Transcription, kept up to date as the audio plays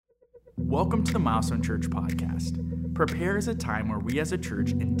Welcome to the Milestone Church podcast. Prepare is a time where we as a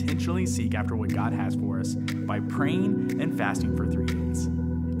church intentionally seek after what God has for us by praying and fasting for 3 days.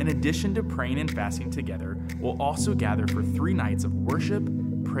 In addition to praying and fasting together, we'll also gather for 3 nights of worship,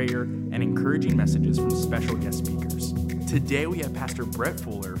 prayer, and encouraging messages from special guest speakers. Today we have Pastor Brett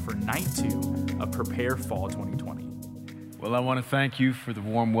Fuller for night 2 of Prepare Fall 2020. Well, I want to thank you for the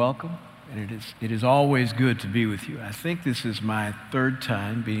warm welcome, and it is always good to be with you. I think this is my 3rd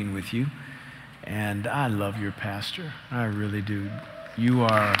time being with you, and I love your pastor. I really do. You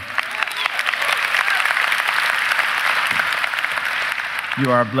are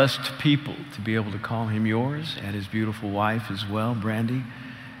blessed people to be able to call him yours, and his beautiful wife as well, Brandy,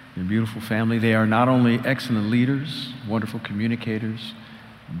 your beautiful family. They are not only excellent leaders, wonderful communicators,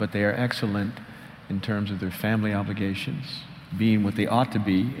 but they are excellent in terms of their family obligations, being what they ought to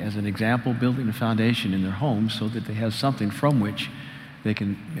be as an example, building a foundation in their homes so that they have something from which they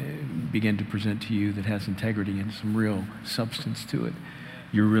can begin to present to you that has integrity and some real substance to it.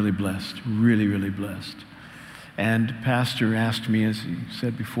 You're really blessed, really, really blessed. And Pastor asked me, as he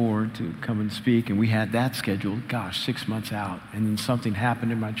said before, to come and speak, and we had that scheduled, 6 months out. And then something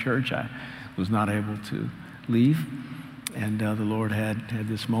happened in my church. I was not able to leave. And the Lord had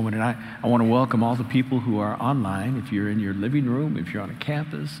this moment. And I want to welcome all the people who are online. If you're in your living room, if you're on a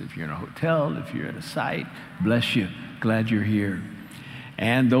campus, if you're in a hotel, if you're at a site, bless you. Glad you're here.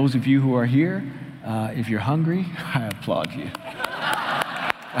 And those of you who are here, if you're hungry, I applaud you.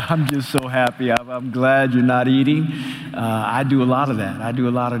 I'm just so happy. I'm glad you're not eating. I do a lot of that. I do a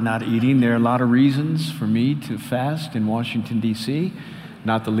lot of not eating. There are a lot of reasons for me to fast in Washington, D.C.,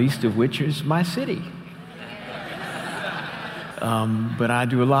 not the least of which is my city. But I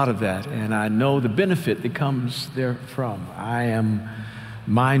do a lot of that, and I know the benefit that comes therefrom. I am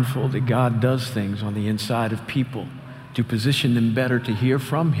mindful that God does things on the inside of people to position them better to hear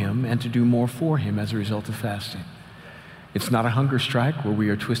from Him and to do more for Him as a result of fasting. It's not a hunger strike where we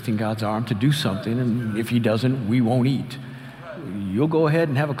are twisting God's arm to do something, and if He doesn't, we won't eat. You'll go ahead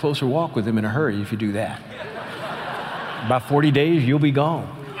and have a closer walk with Him in a hurry if you do that. About 40 days, you'll be gone.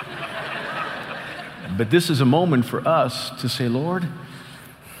 But this is a moment for us to say, Lord,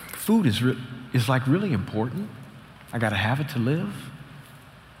 food is like really important. I got to have it to live.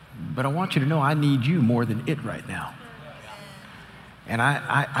 But I want you to know I need you more than it right now. And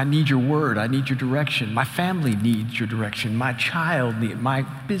I need your word. I need your direction. My family needs your direction. My child needs my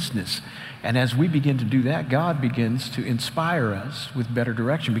business. And as we begin to do that, God begins to inspire us with better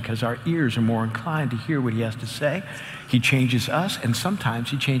direction because our ears are more inclined to hear what He has to say. He changes us, and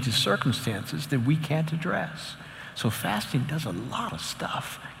sometimes He changes circumstances that we can't address. So fasting does a lot of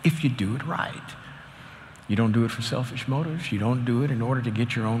stuff if you do it right. You don't do it for selfish motives. You don't do it in order to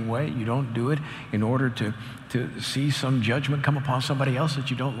get your own way. You don't do it in order to see some judgment come upon somebody else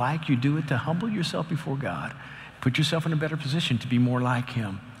that you don't like. You do it to humble yourself before God, put yourself in a better position to be more like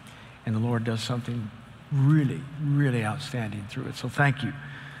Him. And the Lord does something really, really outstanding through it. So thank you,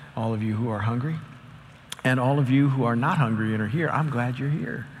 all of you who are hungry. And all of you who are not hungry and are here, I'm glad you're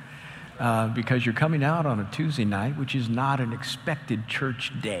here. Because you're coming out on a Tuesday night, which is not an expected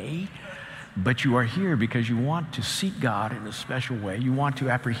church day. But you are here because you want to seek God in a special way. You want to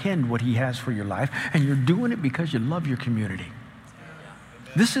apprehend what He has for your life. And you're doing it because you love your community.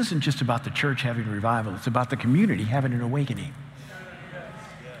 This isn't just about the church having a revival. It's about the community having an awakening.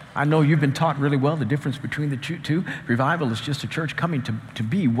 I know you've been taught really well the difference between the two. Revival is just a church coming to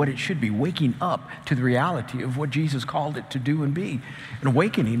be what it should be, waking up to the reality of what Jesus called it to do and be. An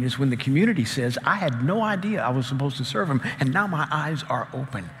awakening is when the community says, I had no idea I was supposed to serve Him, and now my eyes are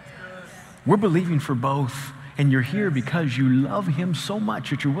open. We're believing for both, and you're here because you love Him so much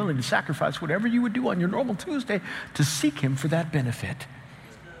that you're willing to sacrifice whatever you would do on your normal Tuesday to seek Him for that benefit.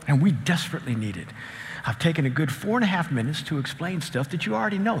 And we desperately need it. I've taken a good 4.5 minutes to explain stuff that you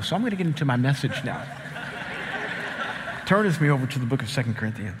already know, so I'm going to get into my message now. Turn with me over to the book of 2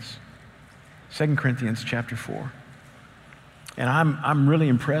 Corinthians. 2 Corinthians chapter 4. And I'm really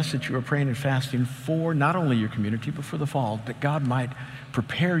impressed that you are praying and fasting for not only your community, but for the fall, that God might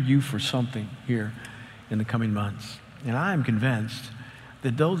prepare you for something here in the coming months. And I am convinced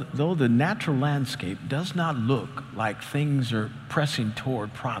that though the natural landscape does not look like things are pressing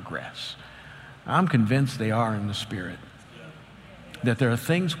toward progress, I'm convinced they are in the Spirit. That there are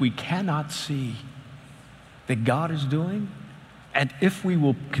things we cannot see that God is doing. And if we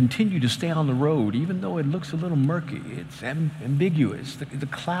will continue to stay on the road, even though it looks a little murky, it's ambiguous, the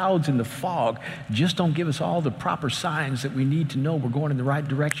clouds and the fog just don't give us all the proper signs that we need to know we're going in the right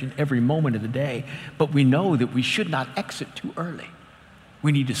direction every moment of the day. But we know that we should not exit too early.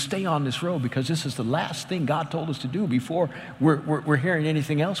 We need to stay on this road because this is the last thing God told us to do before we're hearing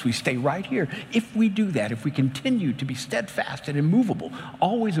anything else. We stay right here. If we do that, if we continue to be steadfast and immovable,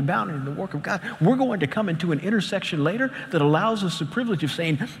 always abounding in the work of God, we're going to come into an intersection later that allows us the privilege of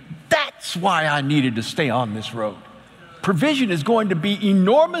saying, that's why I needed to stay on this road. Provision is going to be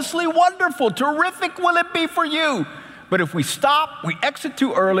enormously wonderful. Terrific will it be for you. But if we stop, we exit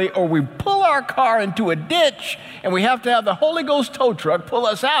too early, or we pull our car into a ditch and we have to have the Holy Ghost tow truck pull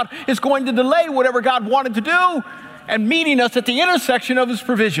us out, it's going to delay whatever God wanted to do and meeting us at the intersection of his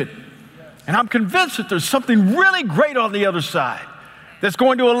provision. And I'm convinced that there's something really great on the other side that's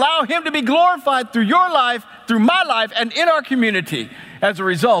going to allow him to be glorified through your life, through my life, and in our community as a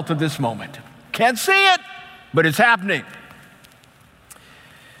result of this moment. Can't see it, but it's happening.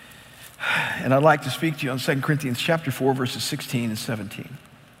 And I'd like to speak to you on 2 Corinthians chapter 4, verses 16 and 17.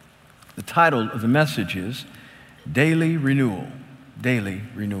 The title of the message is Daily Renewal. Daily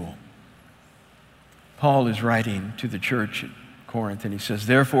Renewal. Paul is writing to the church at Corinth, and he says,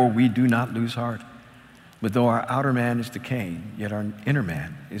 therefore we do not lose heart. But though our outer man is decaying, yet our inner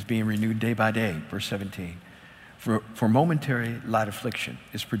man is being renewed day by day. Verse 17. For momentary light affliction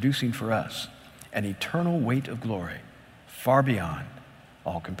is producing for us an eternal weight of glory far beyond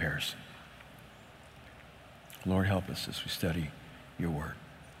all comparison. Lord, help us as we study your word.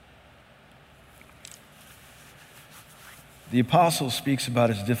 The apostle speaks about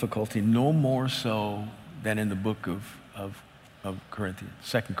his difficulty no more so than in the book of Corinthians,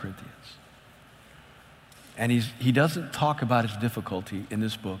 2 Corinthians. And he doesn't talk about his difficulty in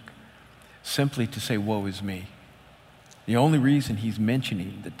this book simply to say, woe is me. The only reason he's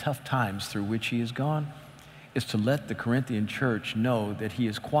mentioning the tough times through which he has gone is to let the Corinthian church know that he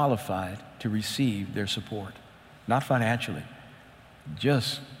is qualified to receive their support. Not financially,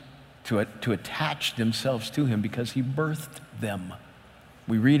 just to attach themselves to him because he birthed them.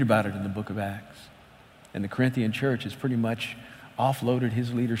 We read about it in the book of Acts. And the Corinthian church has pretty much offloaded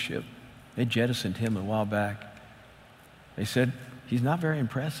his leadership. They jettisoned him a while back. They said, he's not very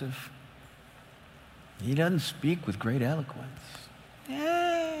impressive. He doesn't speak with great eloquence.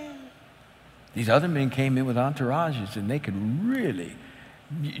 These other men came in with entourages and they could really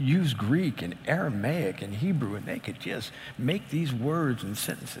use Greek and Aramaic and Hebrew, and they could just make these words and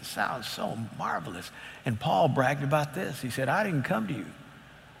sentences sound so marvelous. And Paul bragged about this. He said, I didn't come to you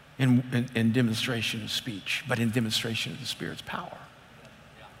in demonstration of speech, but in demonstration of the Spirit's power.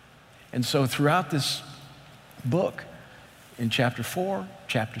 And so throughout this book, in chapter 4,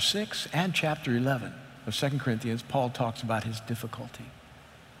 chapter 6, and chapter 11 of 2 Corinthians, Paul talks about his difficulty.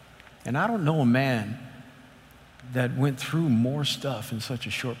 And I don't know a man that went through more stuff in such a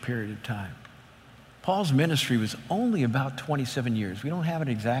short period of time. Paul's ministry was only about 27 years. We don't have it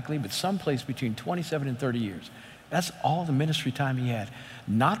exactly, but someplace between 27 and 30 years. That's all the ministry time he had.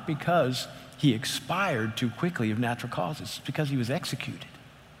 Not because he expired too quickly of natural causes, it's because he was executed.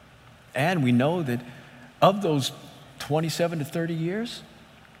 And we know that of those 27 to 30 years,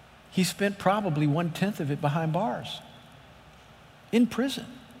 he spent probably 1/10 of it behind bars, in prison.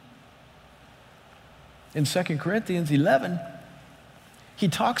 In 2 Corinthians 11, he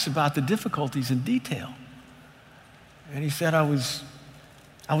talks about the difficulties in detail. And he said, I was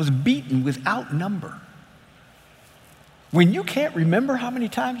beaten without number. When you can't remember how many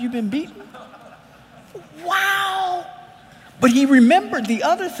times you've been beaten? Wow! But he remembered the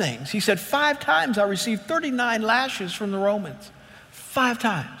other things. He said, 5 times I received 39 lashes from the Romans. 5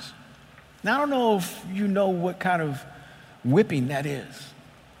 times. Now, I don't know if you know what kind of whipping that is.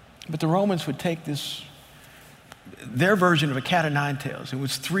 But the Romans would take their version of a cat of nine tails. It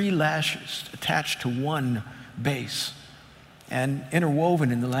was 3 lashes attached to one base. And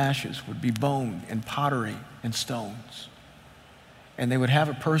interwoven in the lashes would be bone and pottery and stones. And they would have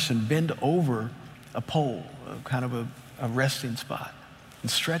a person bend over a pole, kind of a resting spot,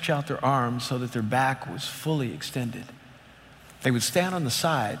 and stretch out their arms so that their back was fully extended. They would stand on the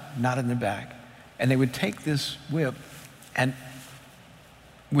side, not in the back, and they would take this whip and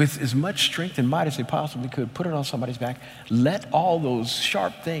with as much strength and might as they possibly could, put it on somebody's back, let all those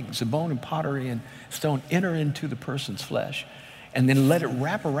sharp things, the bone and pottery and stone, enter into the person's flesh, and then let it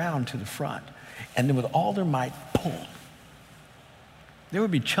wrap around to the front. And then with all their might, pull. There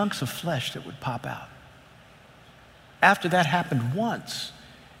would be chunks of flesh that would pop out. After that happened once,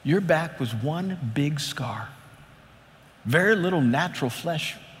 your back was one big scar. Very little natural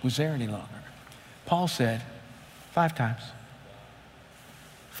flesh was there any longer. Paul said, 5 times.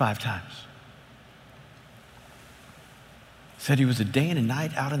 5 times. Said he was a day and a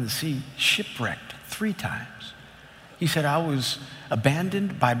night out in the sea, shipwrecked 3 times. He said, I was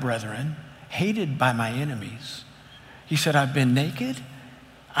abandoned by brethren, hated by my enemies. He said, I've been naked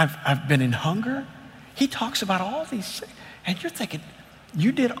I've been in hunger. He talks about all these things. And you're thinking,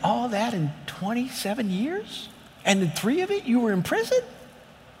 you did all that in 27 years? And in 3 of it, you were in prison?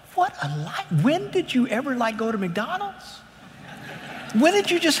 What a life. When did you ever go to McDonald's? When did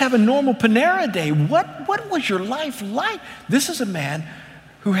you just have a normal Panera day? What was your life like? This is a man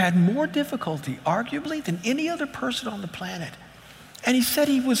who had more difficulty, arguably, than any other person on the planet. And he said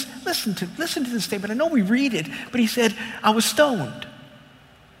he was, listen to this statement. I know we read it, but he said, I was stoned.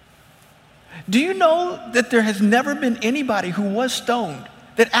 Do you know that there has never been anybody who was stoned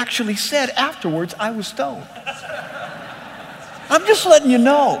that actually said afterwards, I was stoned? I'm just letting you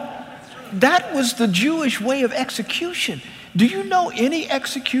know. That was the Jewish way of execution. Do you know any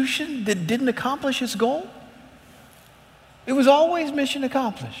execution that didn't accomplish its goal? It was always mission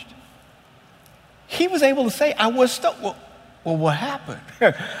accomplished. He was able to say, I was stoned. Well, what happened?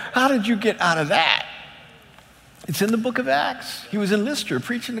 How did you get out of that? It's in the book of Acts. He was in Lystra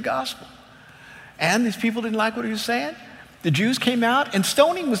preaching the gospel. And these people didn't like what he was saying. The Jews came out, and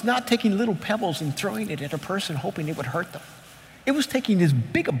stoning was not taking little pebbles and throwing it at a person hoping it would hurt them. It was taking as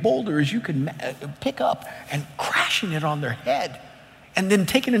big a boulder as you could pick up and crashing it on their head. And then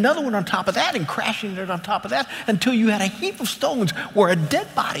taking another one on top of that and crashing it on top of that until you had a heap of stones where a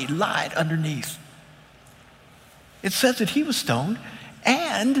dead body lied underneath. It says that he was stoned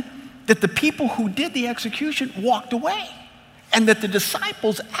and that the people who did the execution walked away. And that the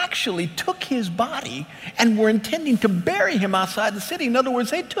disciples actually took his body and were intending to bury him outside the city. In other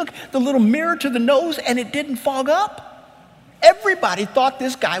words, they took the little mirror to the nose and it didn't fog up. Everybody thought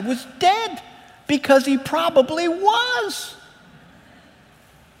this guy was dead because he probably was.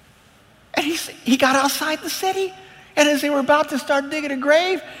 And he got outside the city, and as they were about to start digging a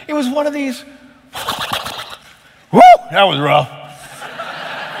grave, it was one of these, whoo, that was rough.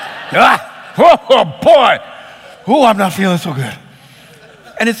 Oh, boy. Oh, I'm not feeling so good.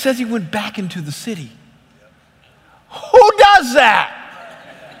 And it says he went back into the city. Who does that?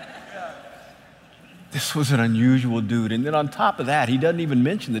 This was an unusual dude. And then on top of that, he doesn't even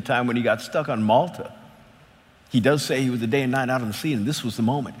mention the time when he got stuck on Malta. He does say he was a day and night out on the sea, and this was the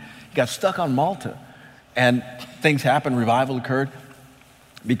moment. He got stuck on Malta, and things happened, revival occurred,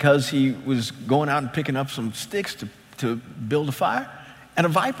 because he was going out and picking up some sticks to build a fire, and a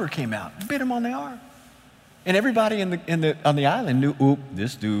viper came out and bit him on the arm. And everybody on the island knew,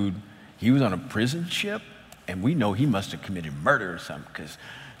 this dude, he was on a prison ship, and we know he must have committed murder or something, because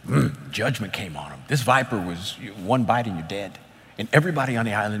judgment came on him. This viper was one bite and you're dead. And everybody on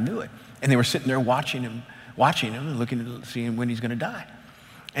the island knew it. And they were sitting there watching him and looking to see when he's going to die.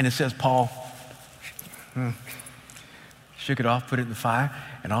 And it says Paul shook it off, put it in the fire,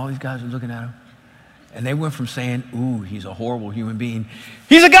 and all these guys were looking at him. And they went from saying, ooh, he's a horrible human being.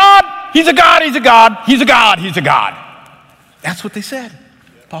 He's a God! He's a God! He's a God! He's a God! He's a God! That's what they said.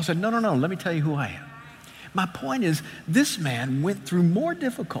 Paul said, no, let me tell you who I am. My point is, this man went through more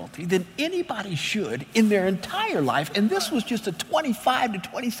difficulty than anybody should in their entire life, and this was just a 25 to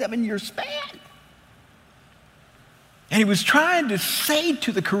 27 year span. And he was trying to say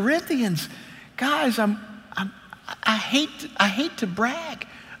to the Corinthians, guys, I hate to brag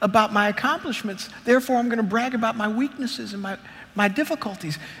about my accomplishments. Therefore, I'm going to brag about my weaknesses and my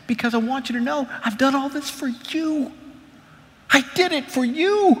difficulties, because I want you to know I've done all this for you. I did it for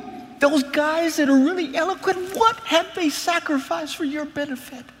you. Those guys that are really eloquent, what have they sacrificed for your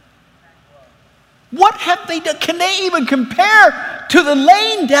benefit? What have they done? Can they even compare to the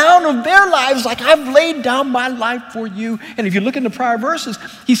laying down of their lives like I've laid down my life for you? And if you look in the prior verses,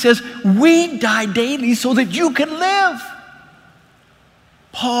 he says, we die daily so that you can live.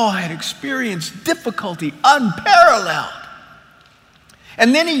 Paul had experienced difficulty unparalleled.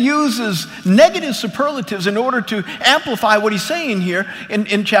 And then he uses negative superlatives in order to amplify what he's saying here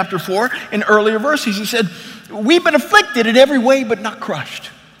in chapter 4. In earlier verses, he said, we've been afflicted in every way but not crushed.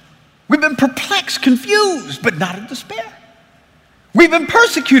 We've been perplexed, confused, but not in despair. We've been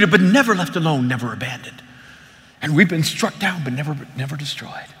persecuted, but never left alone, never abandoned. And we've been struck down, but never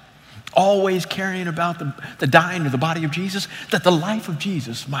destroyed. Always carrying about the dying of the body of Jesus, that the life of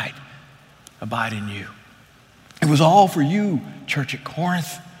Jesus might abide in you. It was all for you, church at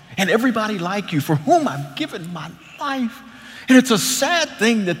Corinth, and everybody like you, for whom I've given my life. And it's a sad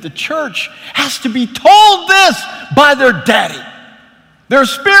thing that the church has to be told this by their daddy. Their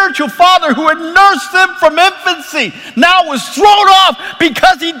spiritual father who had nursed them from infancy now was thrown off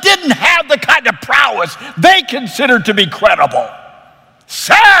because he didn't have the kind of prowess they considered to be credible.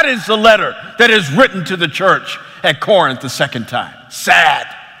 Sad is the letter that is written to the church at Corinth the second time. Sad.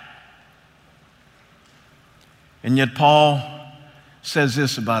 And yet Paul says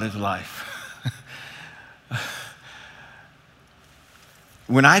this about his life.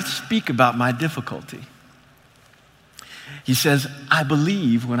 when I speak about my difficulty, he says, I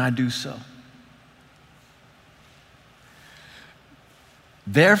believe when I do so.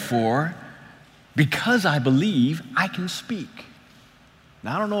 Therefore, because I believe, I can speak.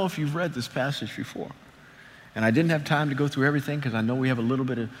 Now, I don't know if you've read this passage before, and I didn't have time to go through everything because I know we have a little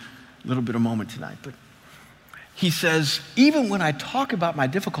bit of moment tonight. But he says, even when I talk about my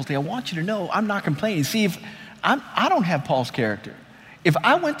difficulty, I want you to know I'm not complaining. See, if I don't have Paul's character. If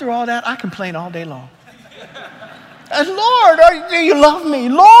I went through all that, I complain all day long. Lord, do you love me?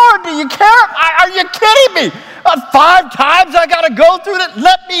 Lord, do you care? Are you kidding me? 5 times I got to go through that?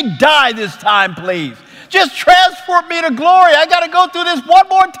 Let me die this time, please. Just transport me to glory. I got to go through this one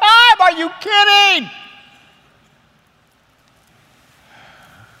more time. Are you kidding?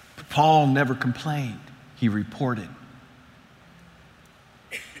 But Paul never complained. He reported.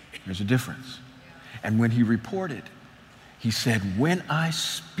 There's a difference. And when he reported, he said, when I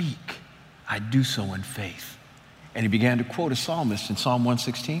speak, I do so in faith. And he began to quote a psalmist in Psalm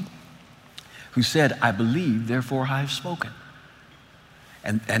 116, who said, I believe, therefore I have spoken.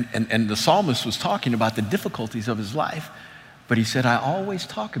 And the psalmist was talking about the difficulties of his life, but he said, I always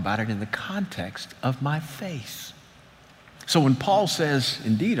talk about it in the context of my faith. So when Paul says,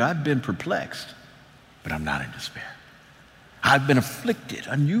 indeed, I've been perplexed, but I'm not in despair. I've been afflicted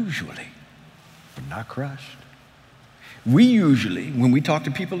unusually, but not crushed. We usually, when we talk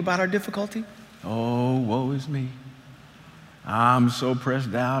to people about our difficulty, oh, woe is me. I'm so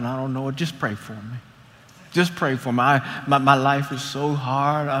pressed down, I don't know what. Just pray for me. Just pray for me. My life is so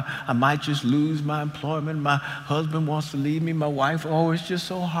hard. I might just lose my employment. My husband wants to leave me. My wife, oh, it's just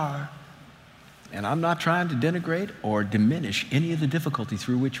so hard. And I'm not trying to denigrate or diminish any of the difficulty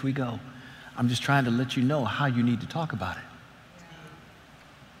through which we go. I'm just trying to let you know how you need to talk about it.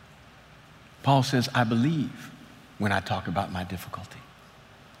 Paul says, I believe when I talk about my difficulty.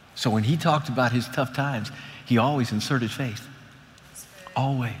 So when he talked about his tough times, he always inserted faith.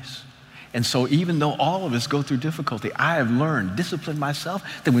 Always. And so even though all of us go through difficulty, I have learned, disciplined myself,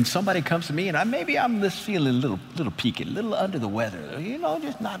 that when somebody comes to me and maybe I'm just feeling a little peaked, a little under the weather,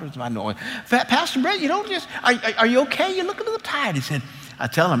 just not as my noise. Pastor Brett, are you okay? You look a little tired. He said, I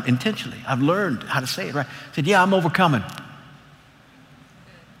tell him intentionally, I've learned how to say it right. He said, yeah, I'm overcoming.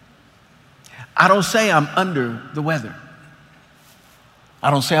 I don't say I'm under the weather.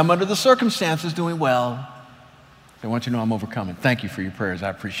 I don't say I'm under the circumstances doing well. I want you to know I'm overcoming. Thank you for your prayers. I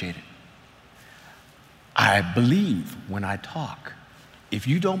appreciate it. I believe when I talk. If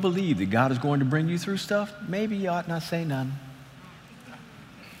you don't believe that God is going to bring you through stuff, maybe you ought not say none.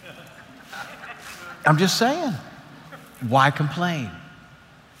 I'm just saying. Why complain?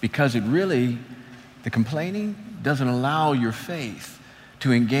 Because the complaining doesn't allow your faith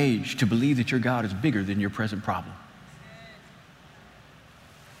to engage, to believe that your God is bigger than your present problem.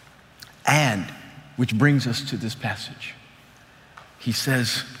 And, which brings us to this passage. He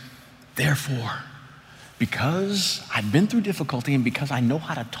says, therefore, because I've been through difficulty and because I know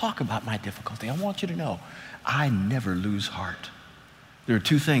how to talk about my difficulty, I want you to know, I never lose heart. There are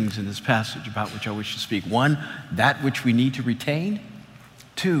 2 things in this passage about which I wish to speak. 1, that which we need to retain.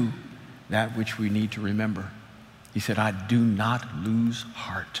 2, that which we need to remember. He said, I do not lose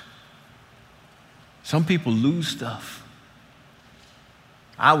heart. Some people lose stuff.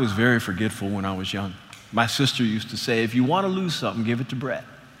 I was very forgetful when I was young. My sister used to say, if you want to lose something, give it to Brett.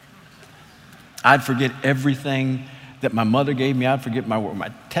 I'd forget everything that my mother gave me. I'd forget where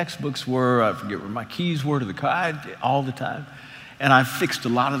my textbooks were. I'd forget where my keys were to the car all the time. And I fixed a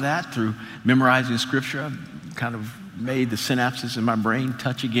lot of that through memorizing scripture. I've kind of made the synapses in my brain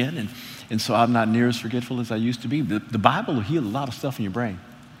touch again. And so I'm not near as forgetful as I used to be. The Bible will heal a lot of stuff in your brain.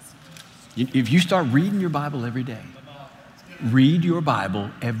 If you start reading your Bible every day, read your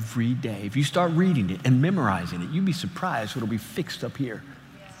Bible every day. If you start reading it and memorizing it, you'd be surprised what will be fixed up here.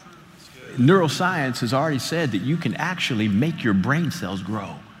 Neuroscience has already said that you can actually make your brain cells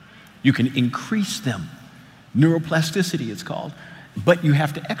grow. You can increase them. Neuroplasticity, it's called. But you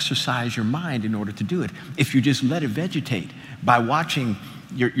have to exercise your mind in order to do it. If you just let it vegetate by watching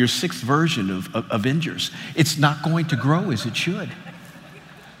your 6th version of Avengers, it's not going to grow as it should.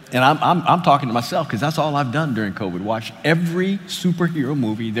 And I'm talking to myself because that's all I've done during COVID. Watch every superhero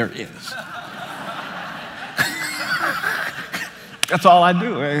movie there is. That's all I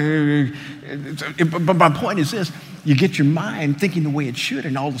do. But my point is this. You get your mind thinking the way it should,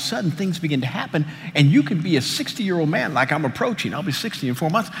 and all of a sudden things begin to happen, and you can be a 60-year-old man like I'm approaching. I'll be 60 in 4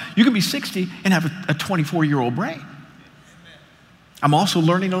 months. You can be 60 and have a 24-year-old brain. I'm also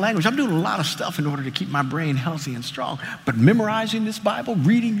learning the language. I'm doing a lot of stuff in order to keep my brain healthy and strong. But memorizing this Bible,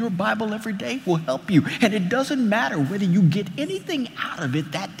 reading your Bible every day will help you. And it doesn't matter whether you get anything out of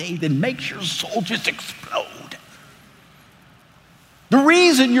it that day that makes your soul just explode. The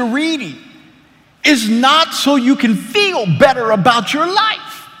reason you're reading is not so you can feel better about your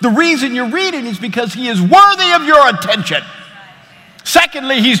life. The reason you're reading is because he is worthy of your attention.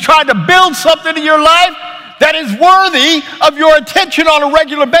 Secondly, he's trying to build something in your life that is worthy of your attention on a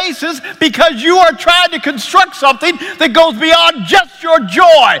regular basis, because you are trying to construct something that goes beyond just your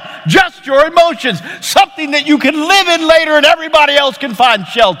joy, just your emotions, something that you can live in later and everybody else can find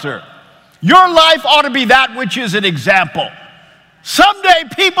shelter. Your life ought to be that which is an example. Someday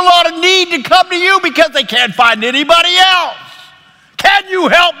people ought to need to come to you because they can't find anybody else. Can you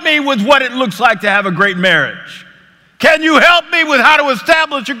help me with what it looks like to have a great marriage? Can you help me with how to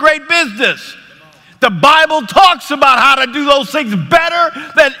establish a great business? The Bible talks about how to do those things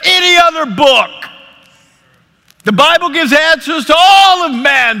better than any other book. The Bible gives answers to all of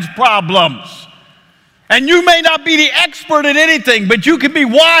man's problems. And you may not be the expert in anything, but you can be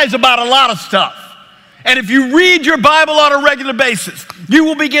wise about a lot of stuff. And if you read your Bible on a regular basis, you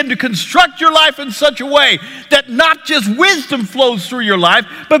will begin to construct your life in such a way that not just wisdom flows through your life,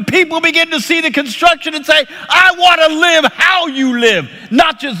 but people begin to see the construction and say, I want to live how you live,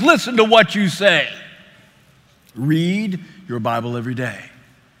 not just listen to what you say. Read your Bible every day.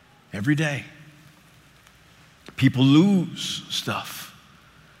 Every day. People lose stuff.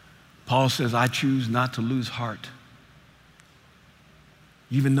 Paul says, I choose not to lose heart,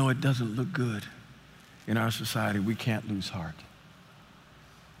 even though it doesn't look good. In our society, we can't lose heart.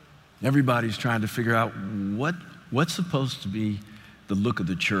 Everybody's trying to figure out what's supposed to be the look of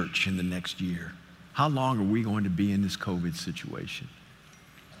the church in the next year. How long are we going to be in this COVID situation?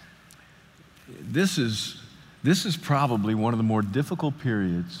 This is probably one of the more difficult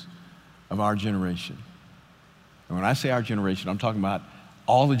periods of our generation. And when I say our generation, I'm talking about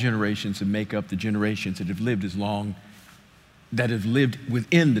all the generations that make up the generations that have lived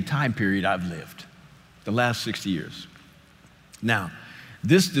within the time period I've lived. The last 60 years. Now,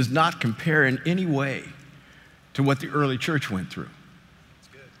 this does not compare in any way to what the early church went through.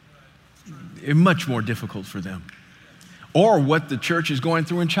 It's much more difficult for them. Or what the church is going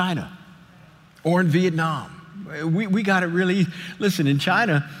through in China or in Vietnam. We got it really, listen, in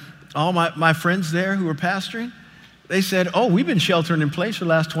China, all my friends there who are pastoring, they said, we've been sheltering in place for the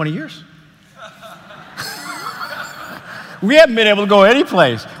last 20 years. We haven't been able to go any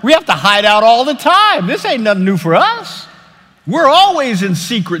place. We have to hide out all the time. This ain't nothing new for us. We're always in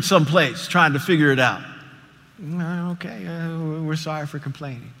secret someplace trying to figure it out. Okay, we're sorry for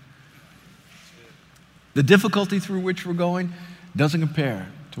complaining. The difficulty through which we're going doesn't compare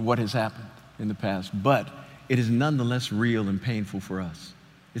to what has happened in the past, but it is nonetheless real and painful for us.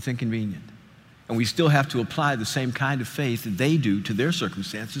 It's inconvenient. And we still have to apply the same kind of faith that they do to their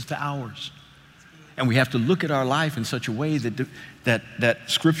circumstances to ours. And we have to look at our life in such a way that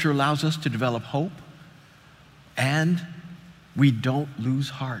Scripture allows us to develop hope, and we don't lose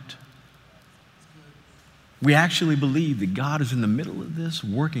heart. We actually believe that God is in the middle of this,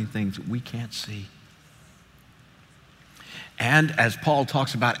 working things that we can't see. And as Paul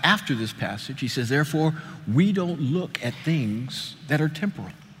talks about after this passage, he says, therefore, we don't look at things that are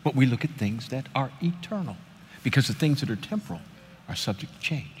temporal, but we look at things that are eternal. Because the things that are temporal are subject to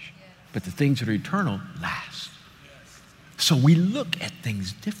change. But the things that are eternal last. So we look at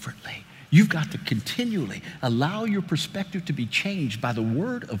things differently. You've got to continually allow your perspective to be changed by the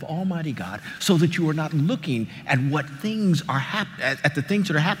word of Almighty God, so that you are not looking at what things are at the things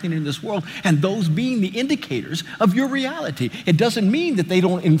that are happening in this world, and those being the indicators of your reality. It doesn't mean that they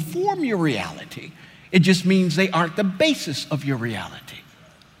don't inform your reality. It just means they aren't the basis of your reality.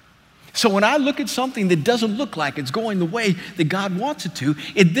 So when I look at something that doesn't look like it's going the way that God wants it to,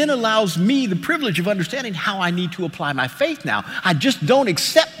 it then allows me the privilege of understanding how I need to apply my faith now. I just don't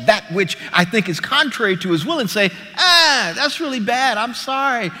accept that which I think is contrary to His will and say, that's really bad, I'm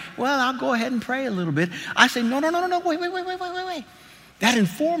sorry. Well, I'll go ahead and pray a little bit. I say, no, wait. That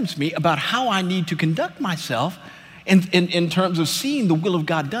informs me about how I need to conduct myself in terms of seeing the will of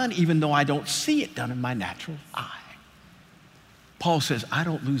God done, even though I don't see it done in my natural eye. Paul says, I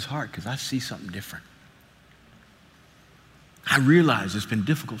don't lose heart because I see something different. I realize it's been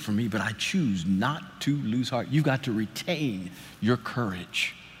difficult for me, but I choose not to lose heart. You've got to retain your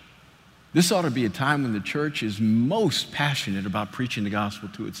courage. This ought to be a time when the church is most passionate about preaching the gospel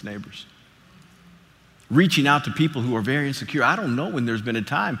to its neighbors. Reaching out to people who are very insecure. I don't know when there's been a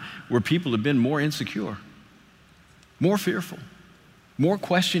time where people have been more insecure, more fearful, more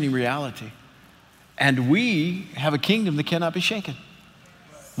questioning reality. And we have a kingdom that cannot be shaken.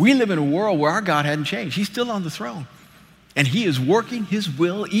 We live in a world where our God hadn't changed. He's still on the throne. And he is working his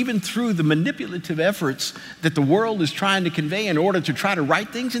will even through the manipulative efforts that the world is trying to convey in order to try to right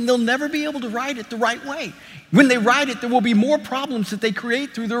things, and they'll never be able to right it the right way. When they right it, there will be more problems that they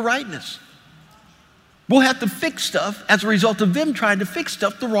create through their rightness. We'll have to fix stuff as a result of them trying to fix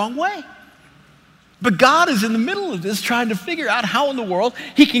stuff the wrong way. But God is in the middle of this trying to figure out how in the world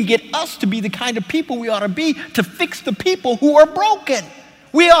he can get us to be the kind of people we ought to be to fix the people who are broken.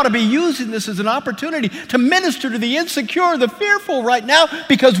 We ought to be using this as an opportunity to minister to the insecure, the fearful right now,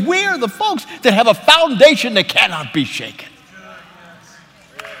 because we are the folks that have a foundation that cannot be shaken.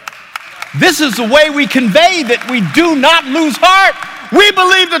 This is the way we convey that we do not lose heart. We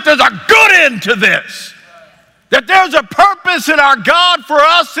believe that there's a good end to this, that there's a purpose in our God for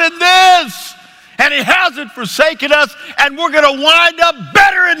us in this, and he hasn't forsaken us, and we're going to wind up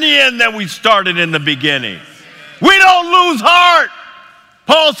better in the end than we started in the beginning. We don't lose heart.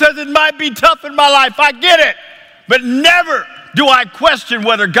 Paul says it might be tough in my life. I get it. But never do I question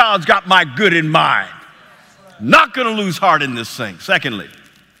whether God's got my good in mind. Not going to lose heart in this thing. Secondly,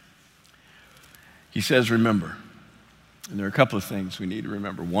 he says, remember. And there are a couple of things we need to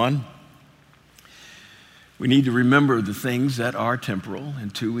remember. One, we need to remember the things that are temporal.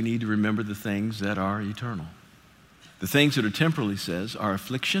 And two, we need to remember the things that are eternal. The things that are temporal, he says, are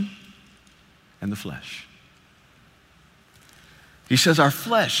affliction and the flesh. He says our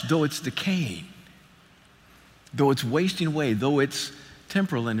flesh, though it's decaying, though it's wasting away, though it's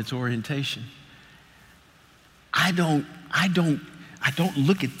temporal in its orientation, I don't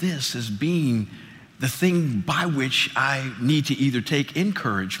look at this as being the thing by which I need to either take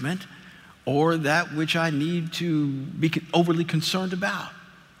encouragement or that which I need to be overly concerned about.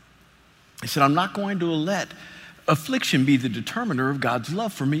 He said, I'm not going to let affliction be the determiner of God's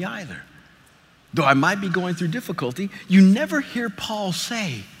love for me either. Though I might be going through difficulty, you never hear Paul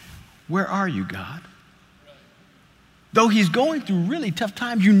say, where are you, God? Though he's going through really tough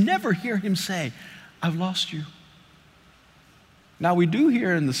times, you never hear him say, I've lost you. Now we do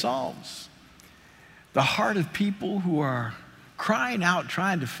hear in the Psalms the heart of people who are crying out,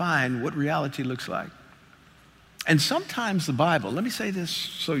 trying to find what reality looks like. And sometimes the Bible, let me say this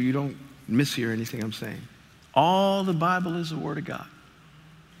so you don't mishear anything I'm saying. All the Bible is the Word of God.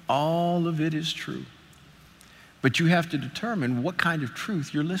 All of it is true. But you have to determine what kind of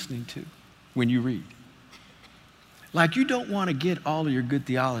truth you're listening to when you read. Like you don't want to get all of your good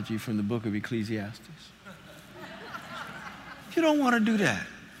theology from the book of Ecclesiastes. You don't want to do that.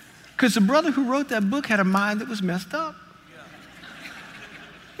 Because the brother who wrote that book had a mind that was messed up.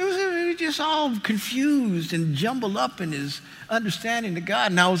 It was just all confused and jumbled up in his understanding of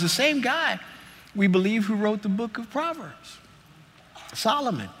God. Now, it was the same guy, we believe, who wrote the book of Proverbs,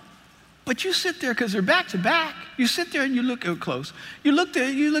 Solomon. But you sit there, because they're back to back, you sit there and you look close. You look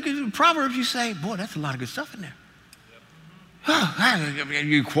at Proverbs, you say, boy, that's a lot of good stuff in there.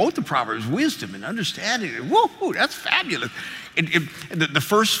 You quote the Proverbs, wisdom and understanding. Woo, that's fabulous. The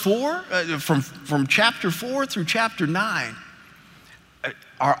first four, from chapter 4 through chapter 9,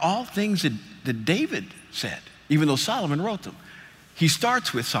 are all things that David said, even though Solomon wrote them. He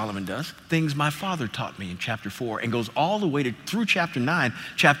starts with, Solomon does, things my father taught me in chapter 4, and goes all the way through chapter 9.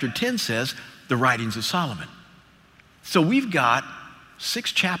 Chapter 10 says, the writings of Solomon. So we've got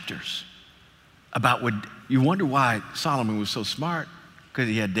 6 chapters about what, you wonder why Solomon was so smart, because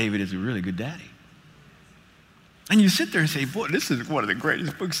he had David as a really good daddy. And you sit there and say, boy, this is one of the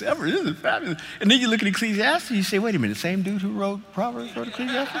greatest books ever. This is fabulous. And then you look at Ecclesiastes and you say, wait a minute, the same dude who wrote Proverbs wrote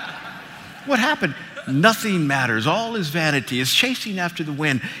Ecclesiastes? What happened? Nothing matters. All is vanity. It's chasing after the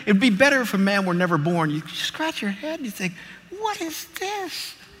wind. It'd be better if a man were never born. You scratch your head and you think, what is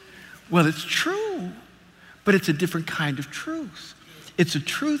this? Well, it's true, but it's a different kind of truth. It's a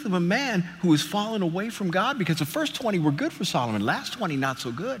truth of a man who has fallen away from God, because the first 20 were good for Solomon, last 20 not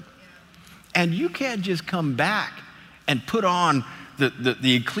so good. And you can't just come back and put on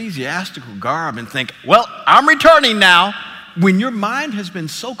the ecclesiastical garb and think, well, I'm returning now. When your mind has been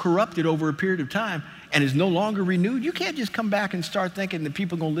so corrupted over a period of time and is no longer renewed, you can't just come back and start thinking that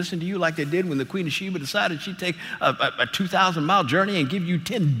people are going to listen to you like they did when the Queen of Sheba decided she'd take a 2,000-mile journey and give you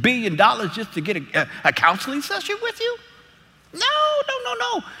 $10 billion just to get a counseling session with you. No.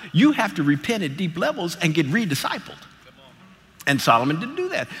 You have to repent at deep levels and get rediscipled. And Solomon didn't do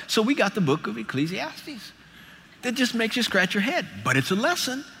that. So we got the book of Ecclesiastes that just makes you scratch your head. But it's a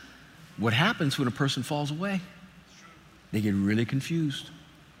lesson. What happens when a person falls away? They get really confused.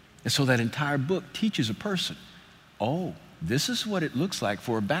 And so that entire book teaches a person, oh, this is what it looks like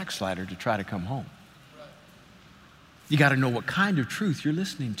for a backslider to try to come home. You got to know what kind of truth you're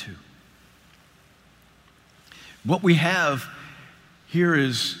listening to. What we have here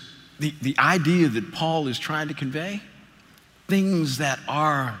is the idea that Paul is trying to convey. Things that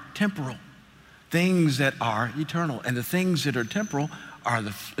are temporal, things that are eternal. And the things that are temporal are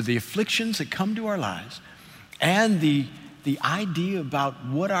the afflictions that come to our lives and the idea about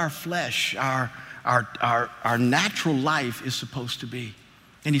what our flesh, our natural life is supposed to be.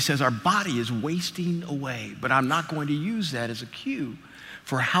 And he says our body is wasting away, but I'm not going to use that as a cue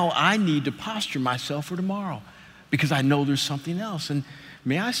for how I need to posture myself for tomorrow, because I know there's something else. And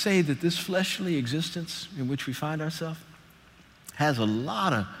may I say that this fleshly existence in which we find ourselves has a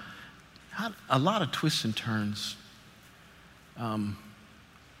lot of twists and turns.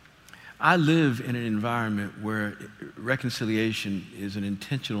 I live in an environment where reconciliation is an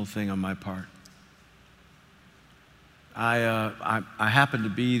intentional thing on my part. I happen to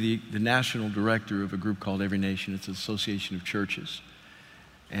be the national director of a group called Every Nation. It's an association of churches.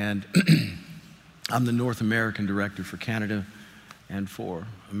 And I'm the North American director for Canada and for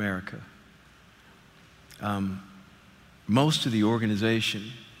America. Most of the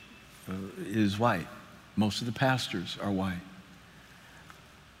organization is white. Most of the pastors are white.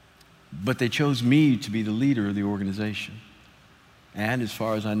 But they chose me to be the leader of the organization. And as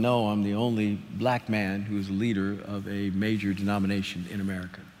far as I know, I'm the only black man who is a leader of a major denomination in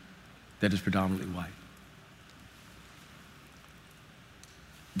America that is predominantly white.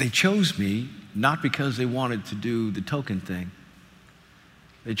 They chose me not because they wanted to do the token thing.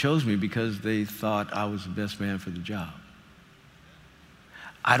 They chose me because they thought I was the best man for the job.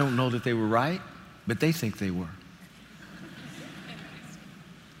 I don't know that they were right, but they think they were.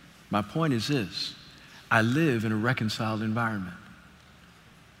 My point is this: I live in a reconciled environment.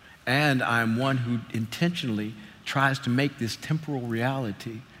 And I'm one who intentionally tries to make this temporal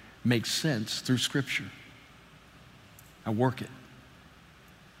reality make sense through Scripture. I work it.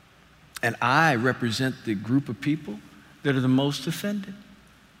 And I represent the group of people that are the most offended.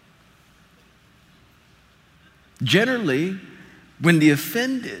 Generally, when the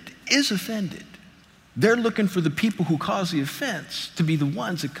offended is offended, they're looking for the people who caused the offense to be the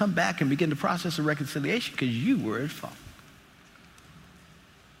ones that come back and begin the process of reconciliation because you were at fault.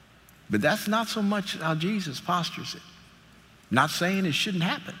 But that's not so much how Jesus postures it. Not saying it shouldn't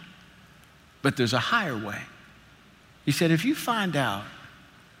happen, but there's a higher way. He said, if you find out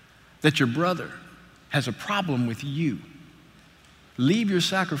that your brother has a problem with you, leave your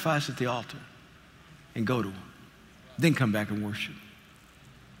sacrifice at the altar and go to him. Then come back and worship.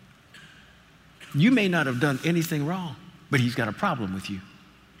 You may not have done anything wrong, but he's got a problem with you.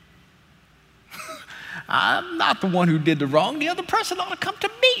 I'm not the one who did the wrong. The other person ought to come to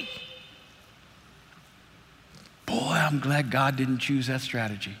me. Boy, I'm glad God didn't choose that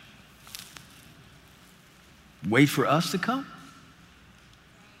strategy. Wait for us to come?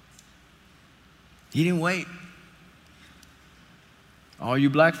 He didn't wait. All you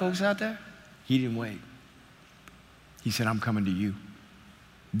black folks out there, he didn't wait. He said, I'm coming to you.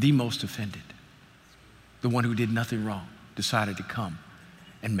 The most offended, the one who did nothing wrong, decided to come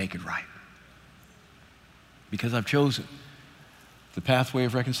and make it right. Because I've chosen the pathway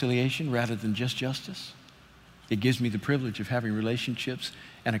of reconciliation rather than just justice. It gives me the privilege of having relationships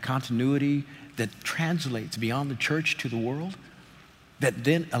and a continuity that translates beyond the church to the world, that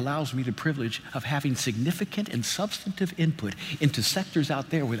then allows me the privilege of having significant and substantive input into sectors out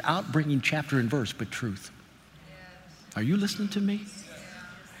there without bringing chapter and verse, but truth. Are you listening to me?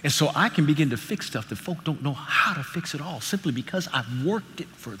 And so I can begin to fix stuff that folk don't know how to fix at all, simply because I've worked it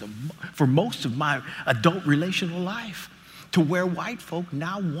for most of my adult relational life, to where white folk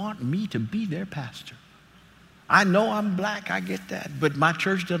now want me to be their pastor. I know I'm black, I get that, but my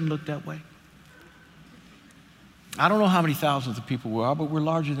church doesn't look that way. I don't know how many thousands of people we are, but we're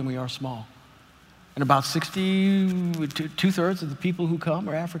larger than we are small. And about 2/3 of the people who come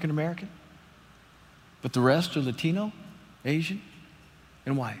are African American, but the rest are Latino, Asian,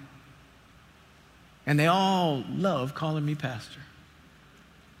 and white. And they all love calling me pastor.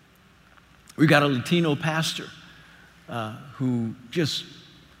 We got a Latino pastor who just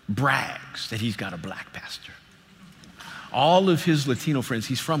brags that he's got a black pastor. All of his Latino friends,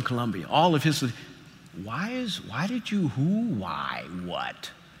 he's from Colombia, all of his, why,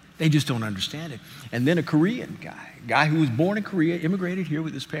 what? They just don't understand it. And then a Korean guy who was born in Korea, immigrated here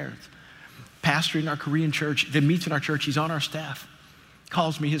with his parents, pastoring our Korean church, that meets in our church, he's on our staff,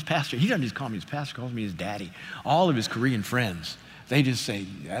 calls me his pastor. He doesn't just call me his pastor, he calls me his daddy. All of his Korean friends, they just say,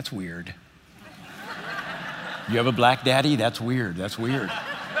 that's weird. You have a black daddy? That's weird, that's weird.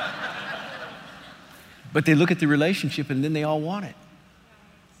 But they look at the relationship and then they all want it.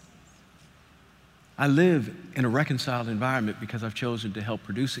 I live in a reconciled environment because I've chosen to help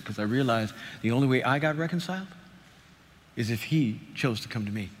produce it, because I realize the only way I got reconciled is if he chose to come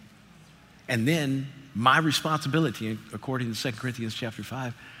to me. And then my responsibility, according to 2 Corinthians chapter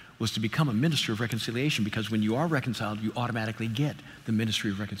 5, was to become a minister of reconciliation, because when you are reconciled, you automatically get the ministry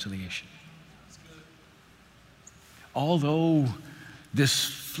of reconciliation. Although this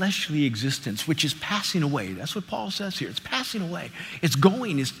fleshly existence, which is passing away, that's what Paul says here, it's passing away, it's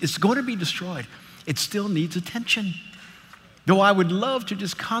going to be destroyed, it still needs attention. Though I would love to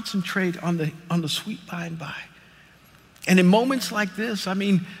just concentrate on the sweet by and by. And in moments like this, I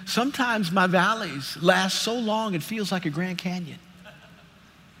mean, sometimes my valleys last so long it feels like a Grand Canyon.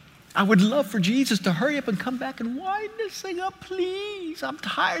 I would love for Jesus to hurry up and come back and wind this thing up, please. I'm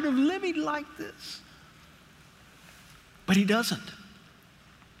tired of living like this. But he doesn't.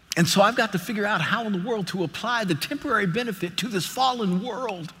 And so I've got to figure out how in the world to apply the temporary benefit to this fallen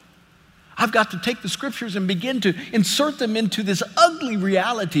world. I've got to take the scriptures and begin to insert them into this ugly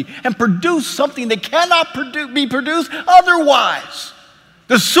reality and produce something that cannot be produced otherwise.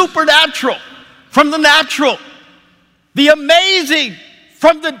 The supernatural from the natural. The amazing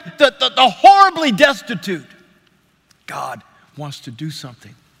from the horribly destitute. God wants to do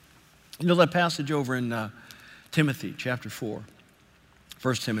something. You know that passage over in Timothy chapter 4,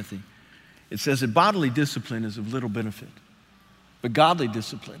 1 Timothy. It says that bodily discipline is of little benefit, but godly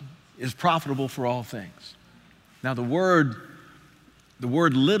discipline is profitable for all things. Now the word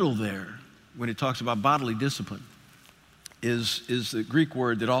little there, when it talks about bodily discipline, is the Greek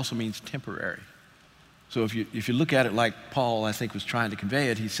word that also means temporary. So if you look at it like Paul, I think, was trying to convey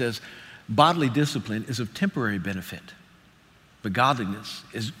it, he says bodily discipline is of temporary benefit, but godliness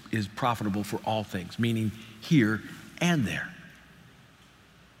is profitable for all things, meaning here and there.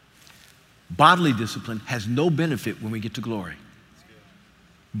 Bodily discipline has no benefit when we get to glory,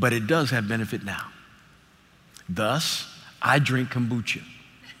 but it does have benefit now. Thus, I drink kombucha.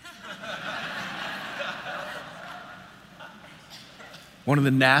 One of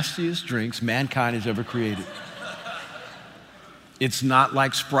the nastiest drinks mankind has ever created. It's not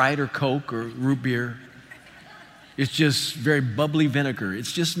like Sprite or Coke or root beer. It's just very bubbly vinegar.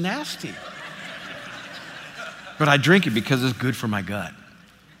 It's just nasty. But I drink it because it's good for my gut.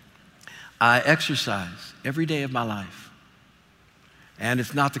 I exercise every day of my life. And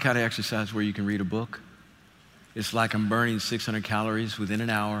it's not the kind of exercise where you can read a book. It's like I'm burning 600 calories within an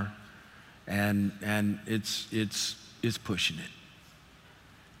hour, and it's pushing it.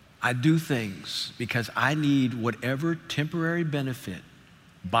 I do things because I need whatever temporary benefit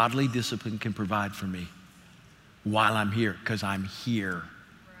bodily discipline can provide for me while I'm here, because I'm here.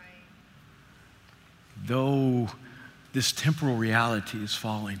 Right. Though this temporal reality is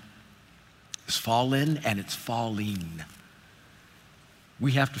falling, it's fallen and it's falling.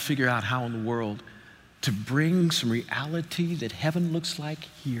 We have to figure out how in the world to bring some reality that heaven looks like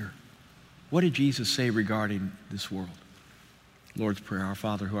here. What did Jesus say regarding this world? Lord's Prayer, our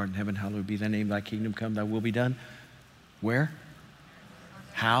Father who art in heaven, hallowed be thy name, thy kingdom come, thy will be done. Where?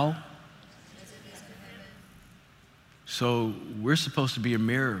 How? So we're supposed to be a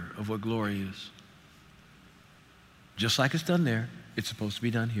mirror of what glory is. Just like it's done there, it's supposed to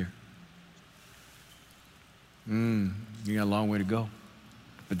be done here. You got a long way to go,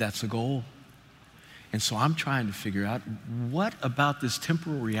 but that's the goal. And so I'm trying to figure out, what about this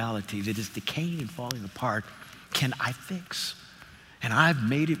temporal reality that is decaying and falling apart can I fix? And I've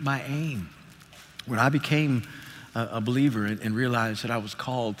made it my aim. When I became a believer and realized that I was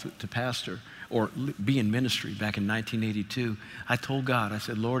called to pastor or be in ministry back in 1982, I told God, I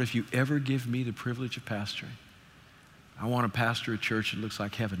said, Lord, if you ever give me the privilege of pastoring, I want to pastor a church that looks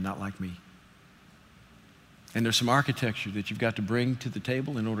like heaven, not like me. And there's some architecture that you've got to bring to the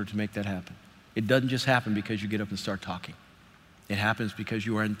table in order to make that happen. It doesn't just happen because you get up and start talking. It happens because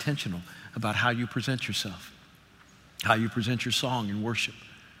you are intentional about how you present yourself, how you present your song and worship,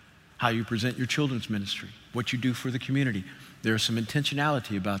 how you present your children's ministry, what you do for the community. There's some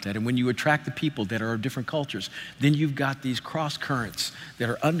intentionality about that. And when you attract the people that are of different cultures, then you've got these cross currents that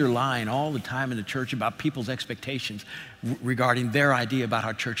are underlying all the time in the church about people's expectations regarding their idea about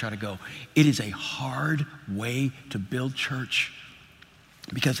how church ought to go. It is a hard way to build church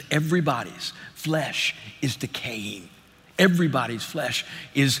because everybody's flesh is decaying. Everybody's flesh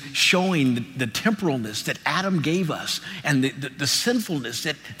is showing the temporalness that Adam gave us and the sinfulness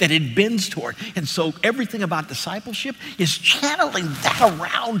that it bends toward. And so everything about discipleship is channeling that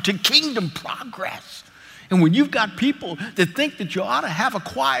around to kingdom progress. And when you've got people that think that you ought to have a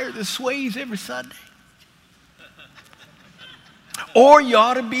choir that sways every Sunday, or you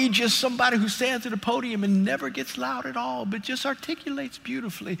ought to be just somebody who stands at a podium and never gets loud at all, but just articulates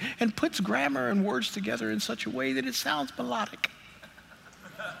beautifully and puts grammar and words together in such a way that it sounds melodic.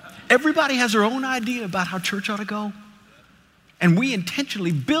 Everybody has their own idea about how church ought to go. And we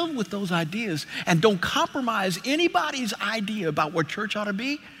intentionally build with those ideas and don't compromise anybody's idea about what church ought to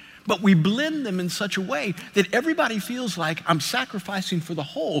be, but we blend them in such a way that everybody feels like I'm sacrificing for the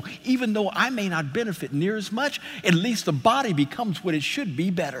whole. Even though I may not benefit near as much, at least the body becomes what it should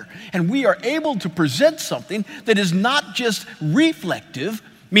be better. And we are able to present something that is not just reflective,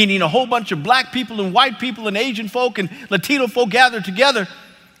 meaning a whole bunch of black people and white people and Asian folk and Latino folk gathered together,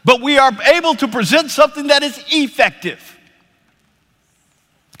 but we are able to present something that is effective.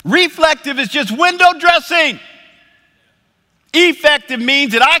 Reflective is just window dressing. Effective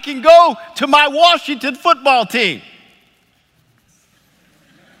means that I can go to my Washington football team.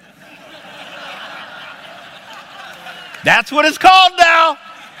 That's what it's called now.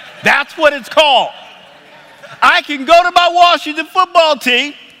 That's what it's called. I can go to my Washington football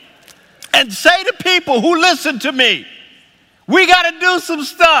team and say to people who listen to me, we got to do some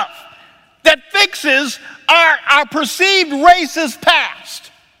stuff that fixes our perceived racist past.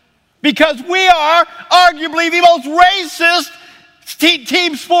 Because we are arguably the most racist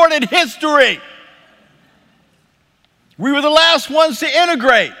team sport in history. We were the last ones to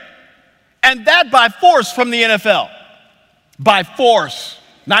integrate. And that by force from the NFL. By force.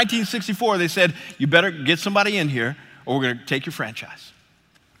 1964, they said, you better get somebody in here or we're going to take your franchise.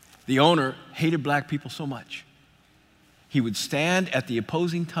 The owner hated black people so much. He would stand at the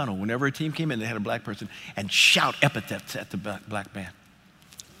opposing tunnel whenever a team came in, they had a black person, and shout epithets at the black man.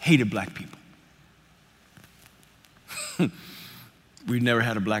 Hated black people. We never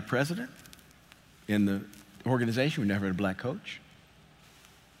had a black president in the organization. We never had a black coach.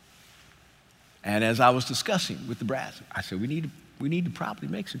 And as I was discussing with the brass, I said, we need to probably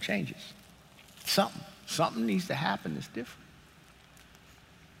make some changes. Something needs to happen that's different.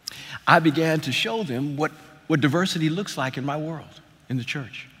 I began to show them what diversity looks like in my world, in the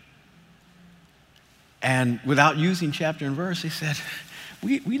church. And without using chapter and verse, they said,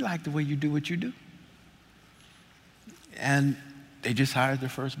 we like the way you do what you do. And they just hired their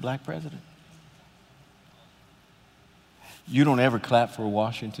first black president. You don't ever clap for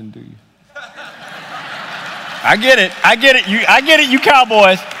Washington, do you? I get it, you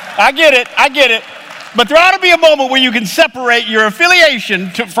Cowboys. I get it. But there ought to be a moment where you can separate your affiliation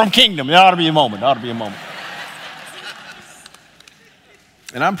from kingdom. There ought to be a moment,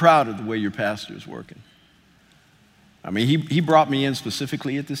 And I'm proud of the way your pastor is working. I mean, he brought me in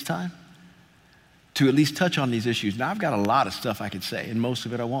specifically at this time to at least touch on these issues. Now, I've got a lot of stuff I could say, and most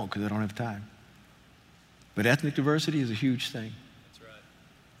of it I won't because I don't have time. But ethnic diversity is a huge thing. That's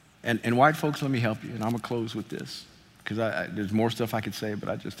right. And white folks, let me help you, and I'm going to close with this because there's more stuff I could say, but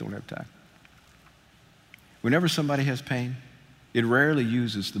I just don't have time. Whenever somebody has pain, it rarely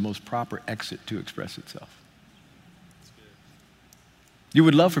uses the most proper exit to express itself. You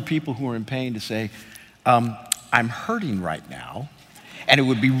would love for people who are in pain to say, I'm hurting right now, and it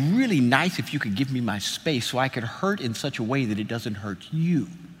would be really nice if you could give me my space so I could hurt in such a way that it doesn't hurt you.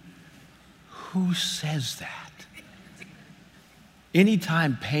 Who says that?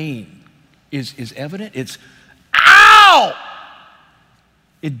 Anytime pain is evident, it's, ow!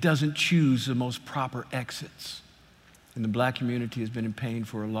 It doesn't choose the most proper exits. And the black community has been in pain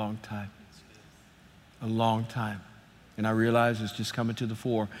for a long time. A long time. And I realize it's just coming to the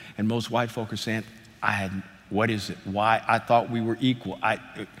fore. And most white folk are saying, what is it? Why? I thought we were equal.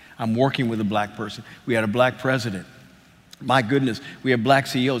 I'm working with a black person. We had a black president. My goodness, we have black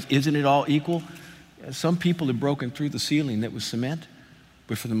CEOs. Isn't it all equal? Some people have broken through the ceiling that was cement,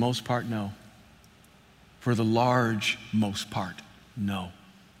 but for the most part, no. For the large most part, no.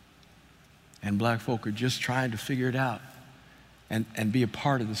 And black folk are just trying to figure it out and be a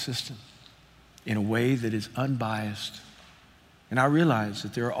part of the system in a way that is unbiased. And I realize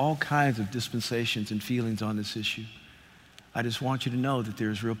that there are all kinds of dispensations and feelings on this issue. I just want you to know that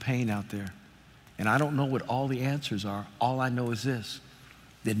there's real pain out there. And I don't know what all the answers are. All I know is this,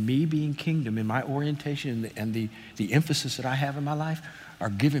 that me being kingdom in my orientation and the emphasis that I have in my life are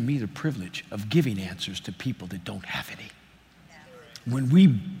giving me the privilege of giving answers to people that don't have any. When we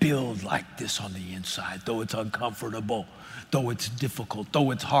build like this on the inside, though it's uncomfortable, though it's difficult,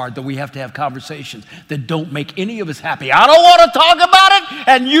 though it's hard, though we have to have conversations that don't make any of us happy. I don't want to talk about it,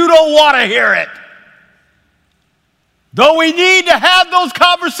 and you don't want to hear it. Though we need to have those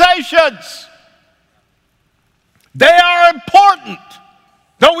conversations, they are important,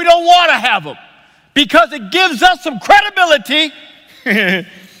 though we don't want to have them, because it gives us some credibility.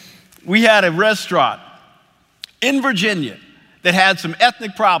 We had a restaurant in Virginia that had some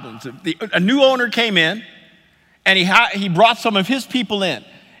ethnic problems. A new owner came in, and he brought some of his people in.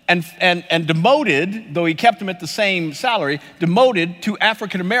 and demoted, though he kept them at the same salary, demoted to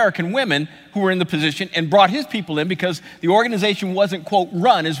African-American women who were in the position and brought his people in because the organization wasn't, quote,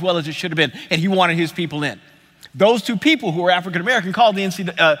 run as well as it should have been, and he wanted his people in. Those two people who were African-American called the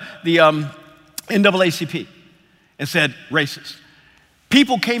NAACP and said, racist.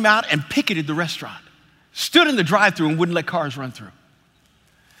 People came out and picketed the restaurant, stood in the drive-thru and wouldn't let cars run through.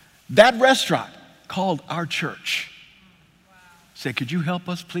 That restaurant called our church. Said, could you help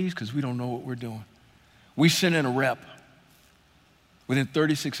us, please? Because we don't know what we're doing. We sent in a rep. Within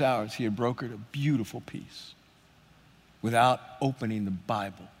 36 hours, he had brokered a beautiful peace without opening the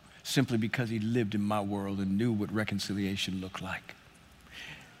Bible, simply because he lived in my world and knew what reconciliation looked like.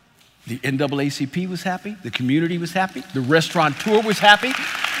 The NAACP was happy. The community was happy. The restaurateur was happy.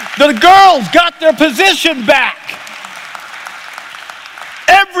 The girls got their position back.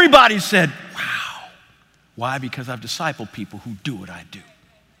 Everybody said, why? Because I've discipled people who do what I do.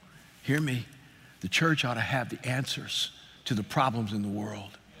 Hear me. The church ought to have the answers to the problems in the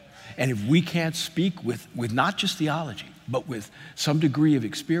world. And if we can't speak with not just theology, but with some degree of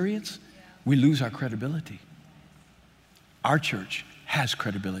experience, we lose our credibility. Our church has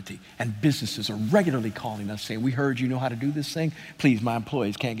credibility, and businesses are regularly calling us saying, we heard you know how to do this thing. Please, my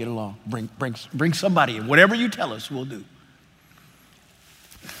employees can't get along. Bring somebody in. Whatever you tell us, we'll do.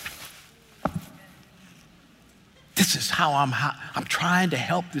 This is how I'm trying to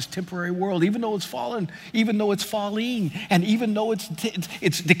help this temporary world, even though it's fallen, even though it's falling, and even though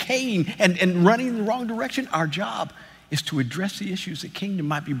it's decaying and running in the wrong direction. Our job is to address the issues that kingdom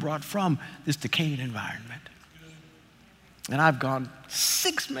might be brought from this decayed environment. And I've gone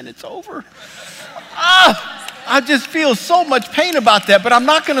 6 minutes over. I just feel so much pain about that, but I'm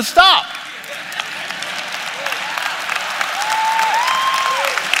not going to stop.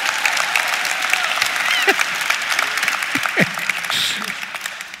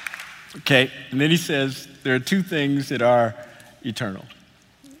 Okay, and then he says there are two things that are eternal.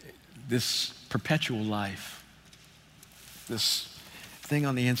 This perpetual life, this thing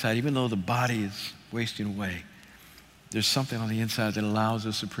on the inside, even though the body is wasting away, there's something on the inside that allows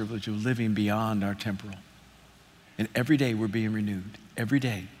us the privilege of living beyond our temporal. And every day we're being renewed. Every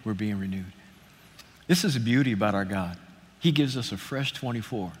day we're being renewed. This is the beauty about our God. He gives us a fresh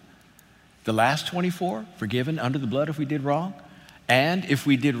 24. The last 24, forgiven under the blood if we did wrong. And if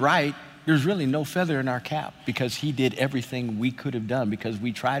we did right, there's really no feather in our cap because he did everything we could have done because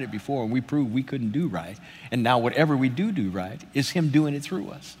we tried it before and we proved we couldn't do right. And now whatever we do right is him doing it through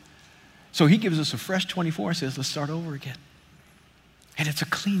us. So he gives us a fresh 24 and says, let's start over again. And it's a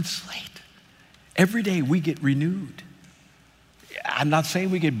clean slate. Every day we get renewed. I'm not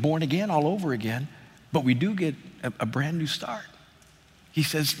saying we get born again all over again, but we do get a brand new start. He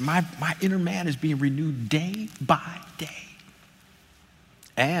says, my inner man is being renewed day by day.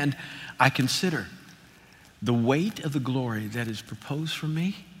 And I consider the weight of the glory that is proposed for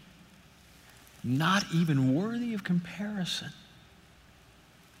me not even worthy of comparison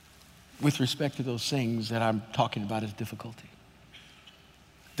with respect to those things that I'm talking about as difficulty.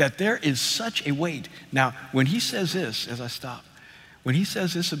 That there is such a weight. Now, when he says this, as I stop, when he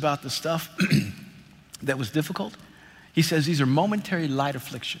says this about the stuff that was difficult, he says these are momentary light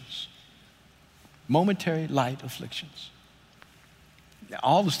afflictions. Momentary light afflictions.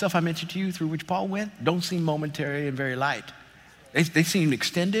 All the stuff I mentioned to you through which Paul went don't seem momentary and very light. They seem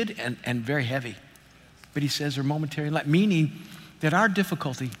extended and very heavy. But he says they're momentary and light, meaning that our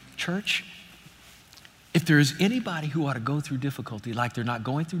difficulty, church, if there is anybody who ought to go through difficulty like they're not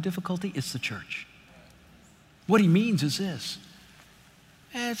going through difficulty, it's the church. What he means is this.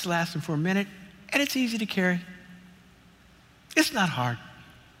 It's lasting for a minute, and it's easy to carry. It's not hard.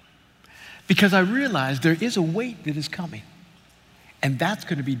 Because I realize there is a weight that is coming. And that's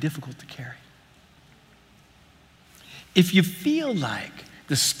going to be difficult to carry. If you feel like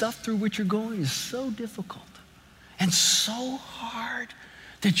the stuff through which you're going is so difficult and so hard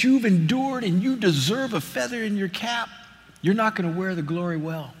that you've endured and you deserve a feather in your cap, you're not going to wear the glory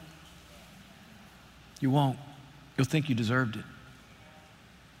well. You won't. You'll think you deserved it.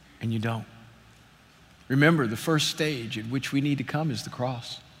 And you don't. Remember, the first stage at which we need to come is the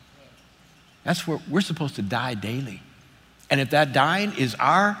cross. That's where we're supposed to die daily. And if that dying is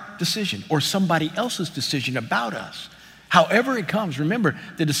our decision or somebody else's decision about us, however it comes, remember,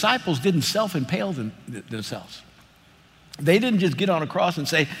 the disciples didn't self-impale themselves. They didn't just get on a cross and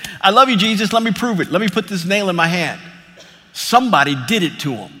say, I love you, Jesus, let me prove it. Let me put this nail in my hand. Somebody did it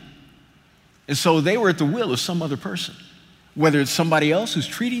to them. And so they were at the will of some other person, whether it's somebody else who's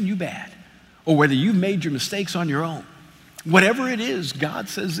treating you bad or whether you've made your mistakes on your own. Whatever it is, God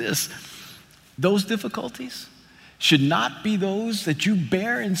says this, those difficulties should not be those that you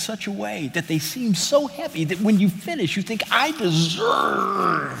bear in such a way that they seem so heavy that when you finish, you think, I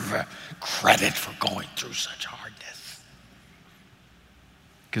deserve credit for going through such hardness.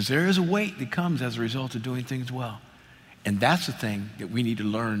 Because there is a weight that comes as a result of doing things well. And that's the thing that we need to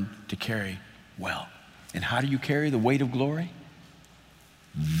learn to carry well. And how do you carry the weight of glory?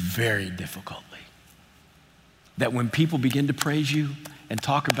 Very difficultly. That when people begin to praise you and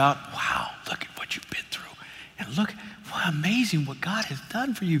talk about, wow, look at what you've been through. And look, what amazing what God has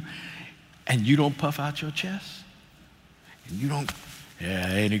done for you. And you don't puff out your chest. And you don't,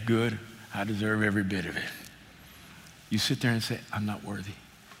 yeah, ain't it good? I deserve every bit of it. You sit there and say, I'm not worthy.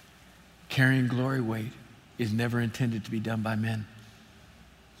 Carrying glory weight is never intended to be done by men.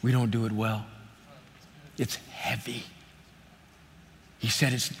 We don't do it well. It's heavy. He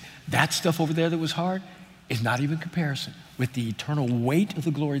said that stuff over there that was hard is not even comparison with the eternal weight of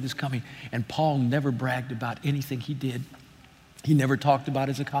the glory that's coming. And Paul never bragged about anything he did. He never talked about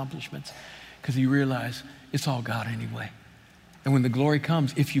his accomplishments because he realized it's all God anyway. And when the glory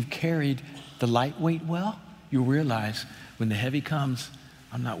comes, if you've carried the lightweight well, you'll realize when the heavy comes,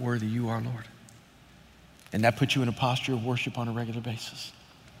 I'm not worthy, you are, Lord. And that puts you in a posture of worship on a regular basis.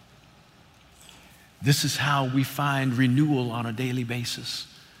 This is how we find renewal on a daily basis,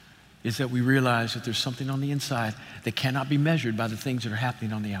 is that we realize that there's something on the inside that cannot be measured by the things that are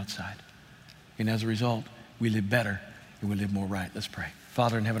happening on the outside. And as a result, we live better and we live more right. Let's pray.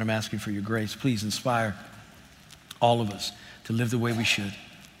 Father in heaven, I'm asking for your grace. Please inspire all of us to live the way we should.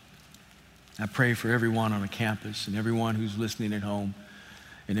 I pray for everyone on a campus and everyone who's listening at home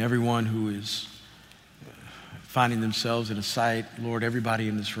and everyone who is finding themselves in a site, Lord, everybody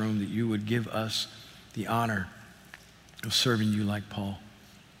in this room, that you would give us the honor of serving you like Paul,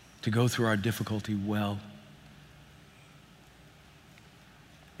 to go through our difficulty well,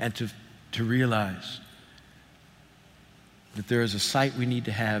 and to realize that there is a sight we need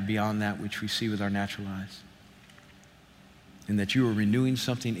to have beyond that which we see with our natural eyes, and that you are renewing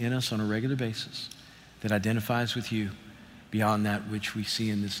something in us on a regular basis that identifies with you beyond that which we see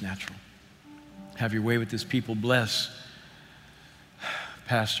in this natural. Have your way with this people. Bless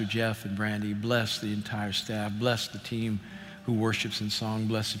Pastor Jeff and Brandy. Bless the entire staff. Bless the team who worships in song.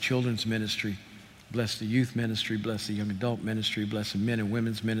 Bless the children's ministry. Bless the youth ministry. Bless the young adult ministry. Bless the men and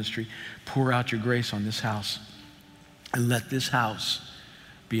women's ministry. Pour out your grace on this house. And let this house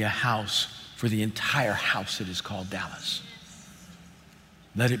be a house for the entire house that is called Dallas.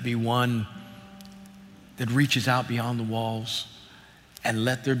 Let it be one that reaches out beyond the walls. And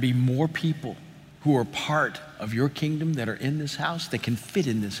let there be more people who are part of your kingdom that are in this house, that can fit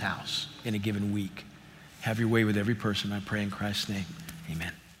in this house in a given week. Have your way with every person, I pray in Christ's name.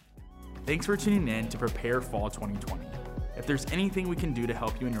 Amen. Thanks for tuning in to Prepare Fall 2020. If there's anything we can do to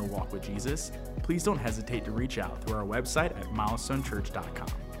help you in your walk with Jesus, please don't hesitate to reach out through our website at milestonechurch.com.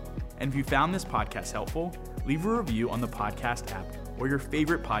 And if you found this podcast helpful, leave a review on the podcast app or your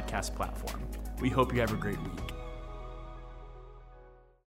favorite podcast platform. We hope you have a great week.